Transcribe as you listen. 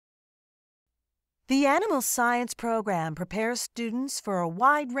The Animal Science program prepares students for a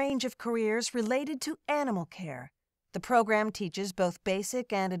wide range of careers related to animal care. The program teaches both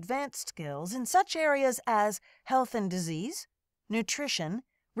basic and advanced skills in such areas as health and disease, nutrition,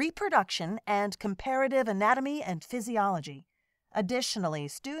 reproduction, and comparative anatomy and physiology. Additionally,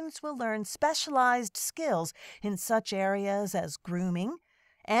 students will learn specialized skills in such areas as grooming,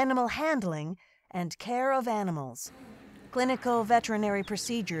 animal handling, and care of animals. Clinical veterinary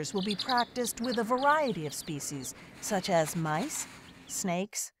procedures will be practiced with a variety of species, such as mice,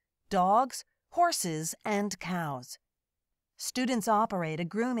 snakes, dogs, horses, and cows. Students operate a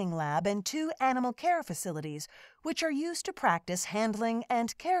grooming lab and 2 animal care facilities, which are used to practice handling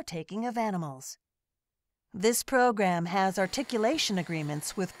and caretaking of animals. This program has articulation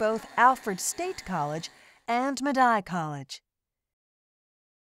agreements with both Alfred State College and Medaille College.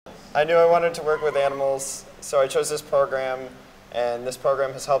 I knew I wanted to work with animals, so I chose this program, and this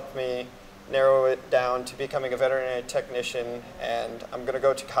program has helped me narrow it down to becoming a veterinary technician, and I'm going to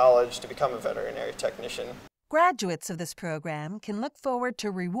go to college to become a veterinary technician. Graduates of this program can look forward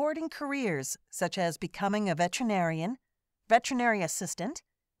to rewarding careers such as becoming a veterinarian, veterinary assistant,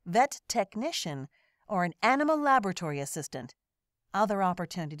 vet technician, or an animal laboratory assistant. Other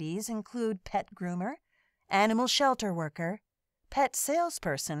opportunities include pet groomer, animal shelter worker, pet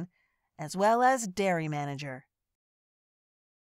salesperson, as well as dairy manager.